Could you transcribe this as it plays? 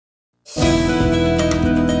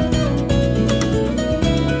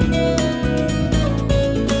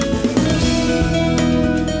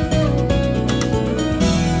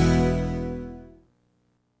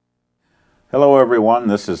everyone.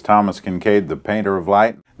 This is Thomas Kinkade, the painter of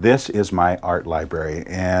light. This is my art library,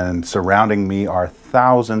 and surrounding me are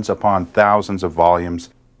thousands upon thousands of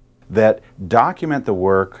volumes that document the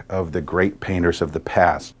work of the great painters of the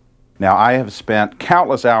past. Now, I have spent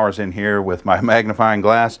countless hours in here with my magnifying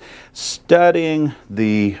glass studying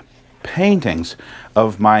the paintings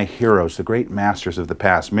of my heroes, the great masters of the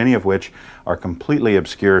past, many of which are completely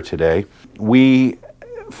obscure today. We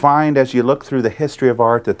find as you look through the history of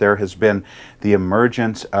art that there has been the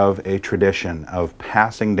emergence of a tradition of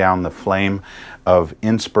passing down the flame of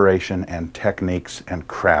inspiration and techniques and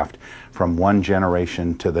craft from one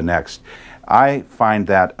generation to the next. I find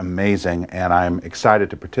that amazing, and I'm excited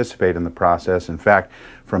to participate in the process. In fact,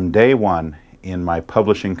 from day one in my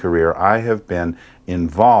publishing career, I have been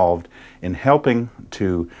involved in helping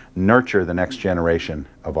to nurture the next generation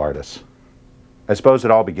of artists. I suppose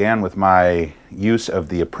it all began with my use of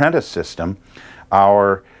the apprentice system.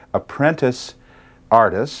 Our apprentice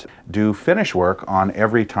artists do finish work on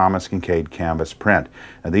every Thomas Kinkade canvas print.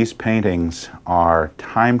 Now, these paintings are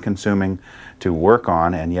time-consuming to work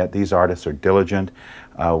on, and yet these artists are diligent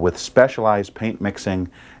with specialized paint mixing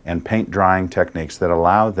and paint drying techniques that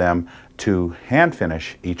allow them to hand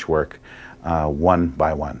finish each work one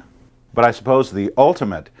by one. But I suppose the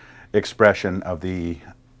ultimate expression of the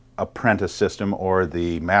apprentice system, or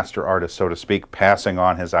the master artist, so to speak, passing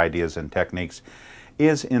on his ideas and techniques,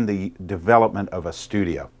 is in the development of a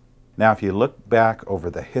studio. Now, if you look back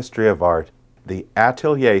over the history of art, the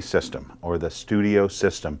atelier system, or the studio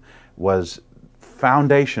system, was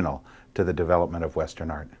foundational to the development of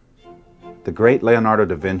Western art. The great Leonardo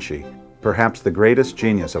da Vinci, perhaps the greatest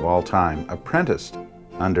genius of all time, apprenticed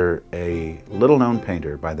under a little-known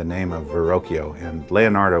painter by the name of Verrocchio, and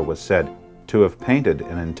Leonardo was said to have painted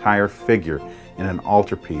an entire figure in an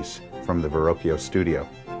altarpiece from the Verrocchio studio.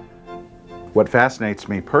 What fascinates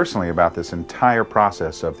me personally about this entire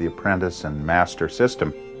process of the apprentice and master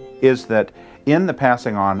system is that in the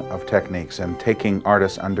passing on of techniques and taking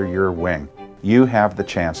artists under your wing, you have the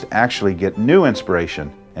chance to actually get new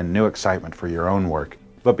inspiration and new excitement for your own work.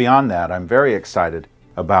 But beyond that, I'm very excited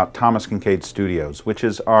about Thomas Kinkade Studios, which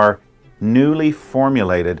is our newly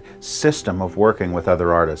formulated system of working with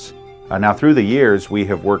other artists. Now, through the years, we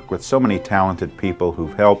have worked with so many talented people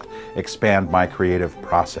who've helped expand my creative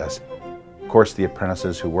process. Of course, the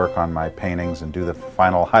apprentices who work on my paintings and do the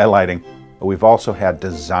final highlighting. We've also had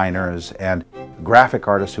designers and graphic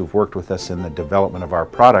artists who've worked with us in the development of our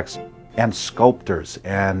products, and sculptors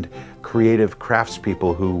and creative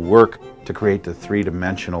craftspeople who work to create the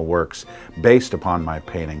three-dimensional works based upon my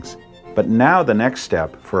paintings. But now the next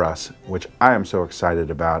step for us, which I am so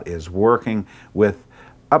excited about, is working with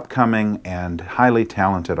upcoming and highly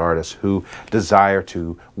talented artists who desire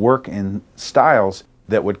to work in styles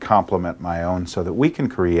that would complement my own, so that we can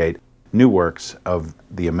create new works of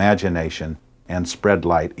the imagination and spread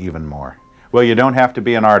light even more. Well, you don't have to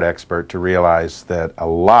be an art expert to realize that a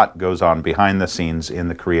lot goes on behind the scenes in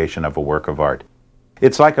the creation of a work of art.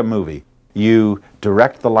 It's like a movie. You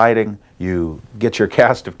direct the lighting, you get your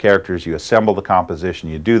cast of characters, you assemble the composition,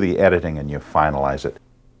 you do the editing, and you finalize it.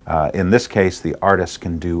 In this case, the artist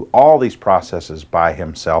can do all these processes by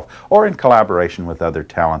himself or in collaboration with other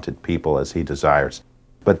talented people as he desires.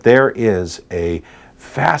 But there is a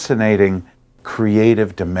fascinating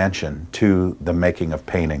creative dimension to the making of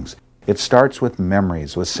paintings. It starts with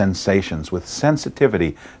memories, with sensations, with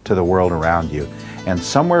sensitivity to the world around you. And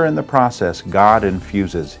somewhere in the process, God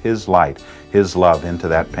infuses His light, His love into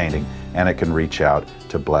that painting, and it can reach out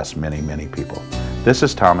to bless many, many people. This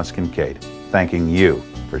is Thomas Kinkade, thanking you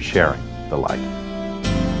for sharing the light.